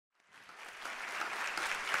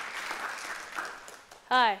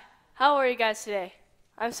Hi, how are you guys today?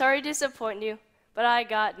 I'm sorry to disappoint you, but I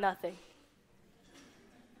got nothing.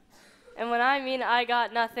 And when I mean I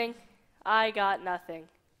got nothing, I got nothing.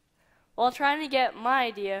 While trying to get my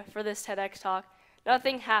idea for this TEDx talk,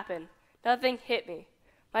 nothing happened. Nothing hit me.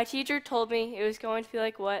 My teacher told me it was going to be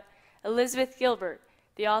like what Elizabeth Gilbert,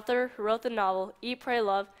 the author who wrote the novel Eat, Pray,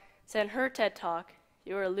 Love, said in her TED Talk,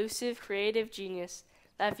 "You're an elusive, creative genius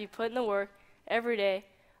that if you put in the work every day,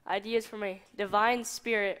 ideas from a divine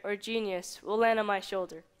spirit or genius will land on my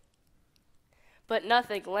shoulder." But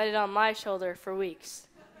nothing landed on my shoulder for weeks.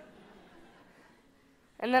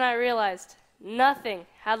 And then I realized nothing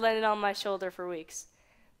had landed on my shoulder for weeks.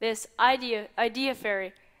 This idea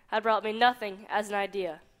fairy had brought me nothing as an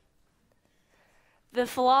idea. The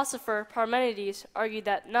philosopher Parmenides argued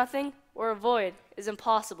that nothing or a void is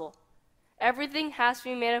impossible. Everything has to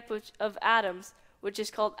be made up of atoms, which is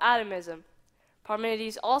called atomism.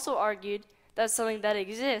 Parmenides also argued that something that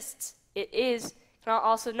exists, it is, cannot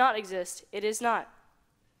also not exist, it is not.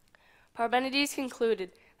 Parmenides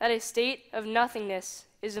concluded that a state of nothingness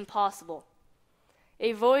is impossible.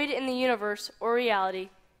 A void in the universe or reality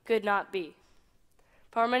could not be.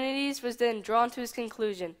 Parmenides was then drawn to his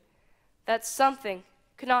conclusion that something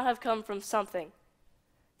could not have come from something.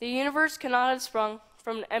 The universe cannot have sprung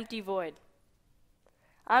from an empty void.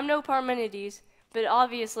 I'm no Parmenides, but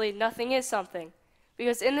obviously nothing is something,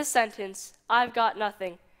 because in the sentence, "I've got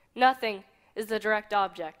nothing," nothing is the direct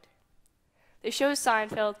object. The show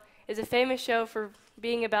Seinfeld is a famous show for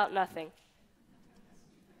being about nothing.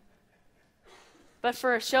 But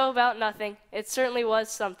for a show about nothing, it certainly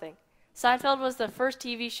was something. Seinfeld was the first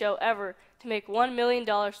TV show ever to make $1 million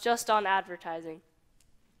just on advertising.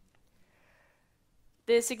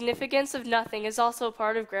 The significance of nothing is also a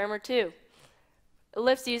part of grammar too.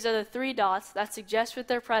 Ellipses are the three dots that suggest with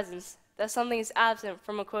their presence that something is absent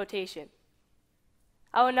from a quotation.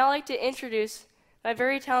 I would now like to introduce my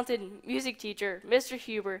very talented music teacher, Mr.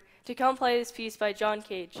 Huber, to come play this piece by John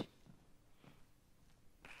Cage.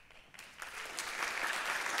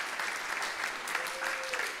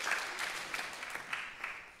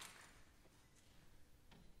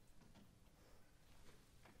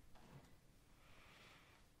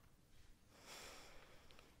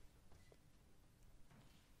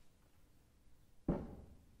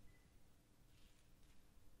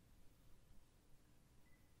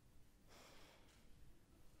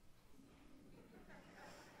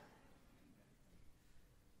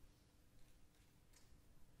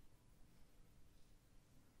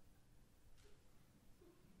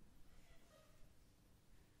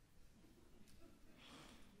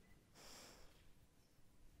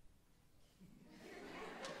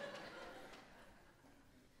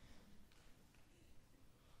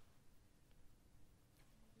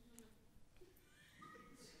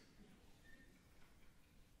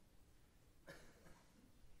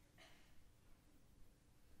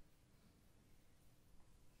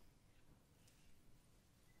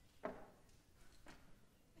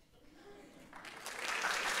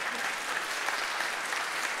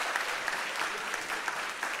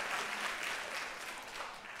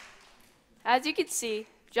 As you can see,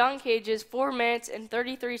 John Cage's 4 minutes and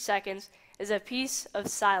 33 seconds is a piece of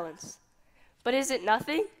silence. But is it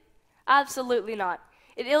nothing? Absolutely not.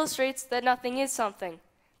 It illustrates that nothing is something,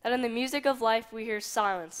 that in the music of life we hear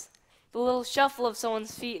silence, the little shuffle of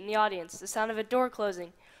someone's feet in the audience, the sound of a door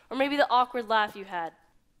closing, or maybe the awkward laugh you had.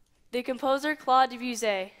 The composer Claude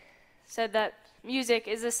Debussy said that music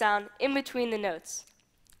is the sound in between the notes,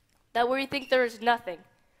 that where you think there is nothing,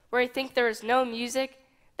 where you think there is no music,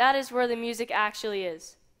 that is where the music actually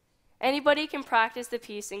is. Anybody can practice the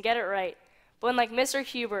piece and get it right, but when, like Mr.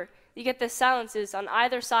 Huber, you get the silences on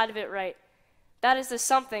either side of it right, that is the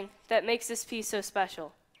something that makes this piece so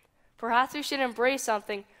special. Perhaps we should embrace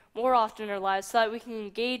something more often in our lives so that we can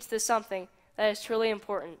engage the something that is truly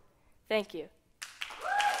important. Thank you.